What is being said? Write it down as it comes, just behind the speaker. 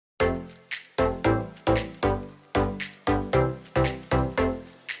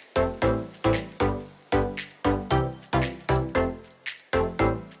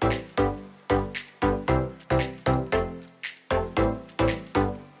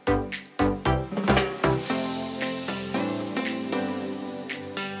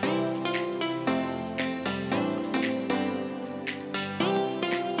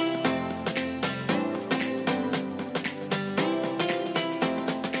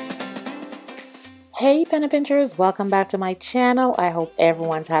Hey penny pinchers, welcome back to my channel. I hope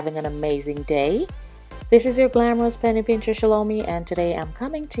everyone's having an amazing day. This is your Glamorous penny pincher Shalomi, and today I'm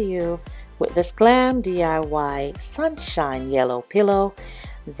coming to you with this Glam DIY sunshine yellow pillow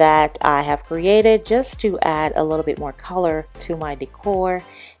that I have created just to add a little bit more color to my decor.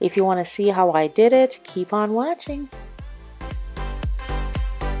 If you want to see how I did it, keep on watching.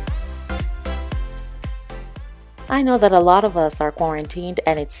 I know that a lot of us are quarantined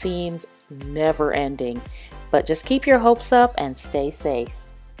and it seems never ending, but just keep your hopes up and stay safe.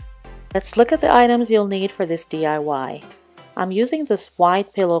 Let's look at the items you'll need for this DIY. I'm using this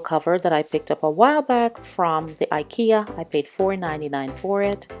white pillow cover that I picked up a while back from the Ikea. I paid $4.99 for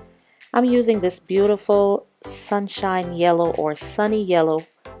it. I'm using this beautiful sunshine yellow or sunny yellow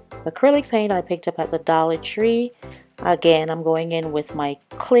acrylic paint I picked up at the Dollar Tree. Again, I'm going in with my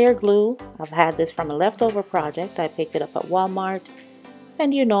clear glue. I've had this from a leftover project. I picked it up at Walmart.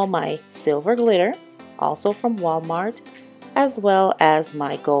 And you know, my silver glitter, also from Walmart, as well as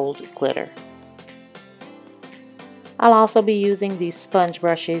my gold glitter. I'll also be using these sponge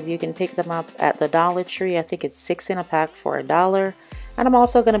brushes. You can pick them up at the Dollar Tree. I think it's 6 in a pack for $1. And I'm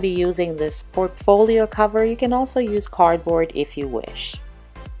also going to be using this portfolio cover. You can also use cardboard if you wish.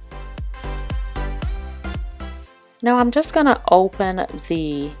 Now I'm just going to open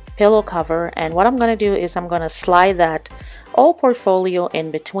the pillow cover, and what I'm going to do is I'm going to slide that old portfolio in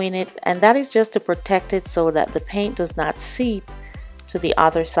between it, and that is just to protect it so that the paint does not seep to the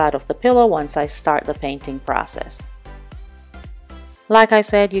other side of the pillow once I start the painting process. Like I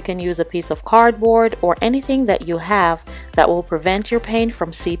said, you can use a piece of cardboard or anything that you have that will prevent your paint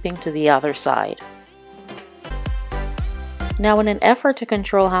from seeping to the other side. Now, in an effort to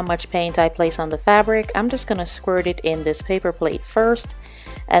control how much paint I place on the fabric, I'm just going to squirt it in this paper plate first,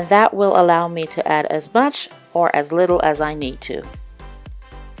 and that will allow me to add as much or as little as I need to.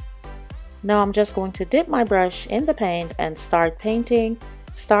 Now I'm just going to dip my brush in the paint and start painting,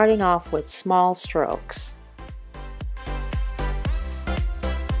 starting off with small strokes.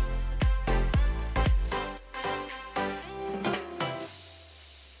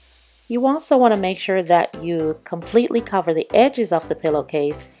 You also want to make sure that you completely cover the edges of the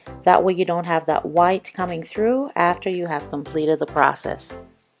pillowcase. That way you don't have that white coming through after you have completed the process.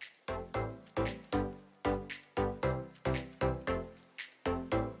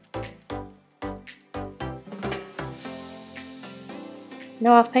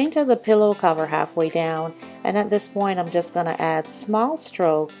 Now I've painted the pillow cover halfway down, and at this point I'm just going to add small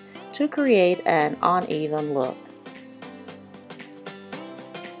strokes to create an uneven look.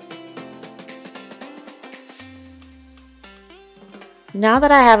 Now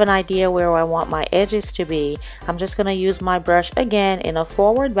that I have an idea where I want my edges to be, I'm just going to use my brush again in a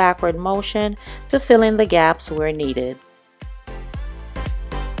forward-backward motion to fill in the gaps where needed.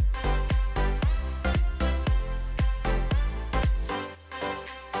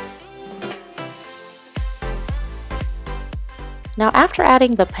 Now after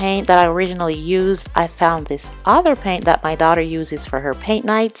adding the paint that I originally used, I found this other paint that my daughter uses for her paint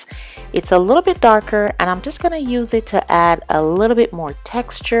nights. It's a little bit darker, and I'm just going to use it to add a little bit more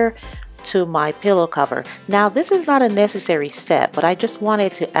texture to my pillow cover. Now this is not a necessary step, but I just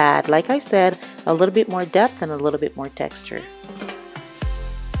wanted to add, like I said, a little bit more depth and a little bit more texture.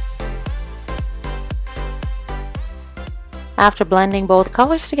 After blending both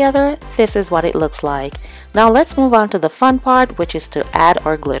colors together, this is what it looks like. Now let's move on to the fun part, which is to add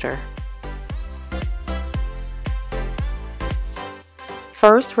our glitter.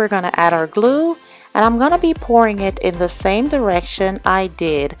 First, we're going to add our glue, and I'm going to be pouring it in the same direction I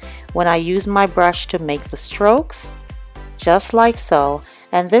did when I used my brush to make the strokes, just like so,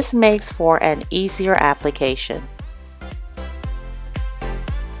 and this makes for an easier application.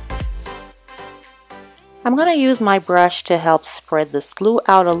 I'm going to use my brush to help spread this glue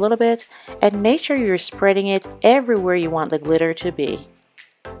out a little bit, and make sure you're spreading it everywhere you want the glitter to be.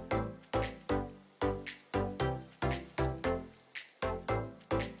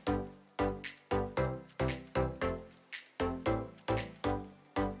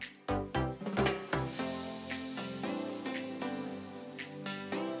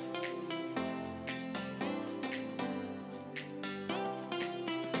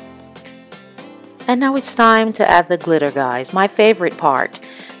 And now it's time to add the glitter, guys, my favorite part.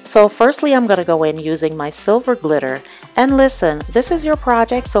 So firstly, I'm going to go in using my silver glitter. And listen, this is your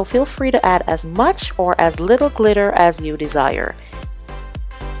project, so feel free to add as much or as little glitter as you desire.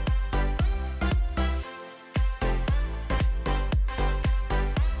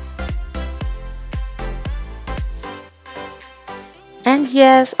 And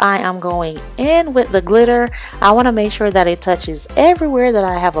yes, I am going in with the glitter. I want to make sure that it touches everywhere that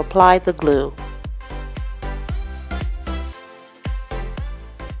I have applied the glue.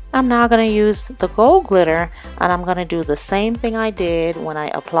 I'm now going to use the gold glitter, and I'm going to do the same thing I did when I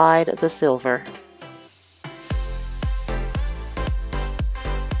applied the silver.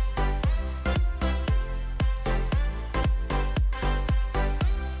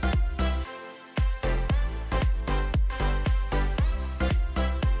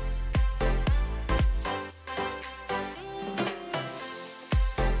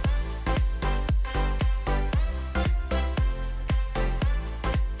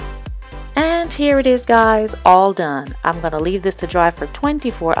 And here it is, guys, all done. I'm going to leave this to dry for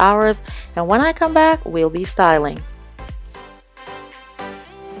 24 hours, and when I come back, we'll be styling.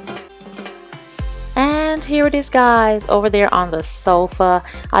 And here it is, guys, over there on the sofa.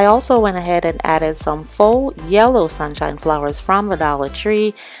 I also went ahead and added some faux yellow sunshine flowers from the Dollar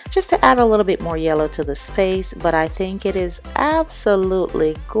Tree just to add a little bit more yellow to the space, but I think it is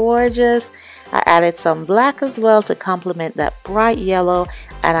absolutely gorgeous. I added some black as well to complement that bright yellow,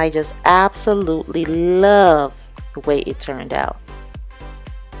 and I just absolutely love the way it turned out.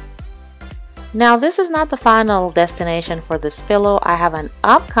 Now, this is not the final destination for this pillow. I have an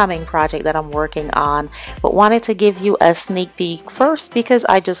upcoming project that I'm working on, but wanted to give you a sneak peek first because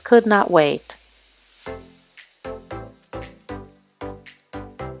I just could not wait.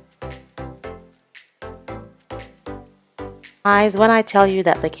 Guys, when I tell you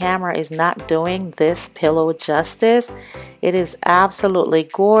that the camera is not doing this pillow justice, it is absolutely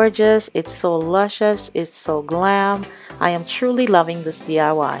gorgeous. It's so luscious. It's so glam. I am truly loving this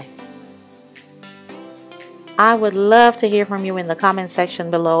DIY. I would love to hear from you in the comment section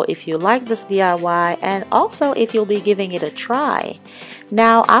below if you like this DIY and also if you'll be giving it a try.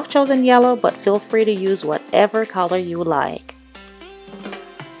 Now, I've chosen yellow, but feel free to use whatever color you like.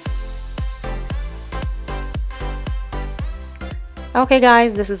 Okay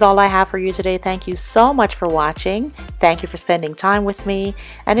guys, this is all I have for you today. Thank you so much for watching. Thank you for spending time with me.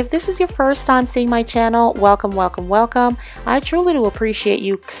 And if this is your first time seeing my channel, welcome, welcome, welcome. I truly do appreciate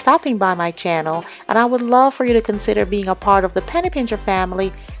you stopping by my channel, and I would love for you to consider being a part of the Penny Pincher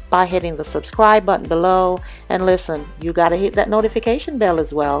family by hitting the subscribe button below. And listen, you gotta hit that notification bell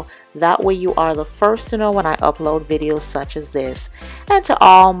as well. That way you are the first to know when I upload videos such as this. And to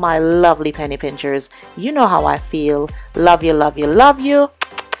all my lovely penny pinchers, you know how I feel. Love you, love you, love you.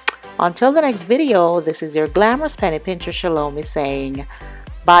 Until the next video, this is your glamorous penny pincher Shalomi saying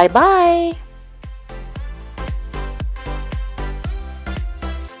bye bye.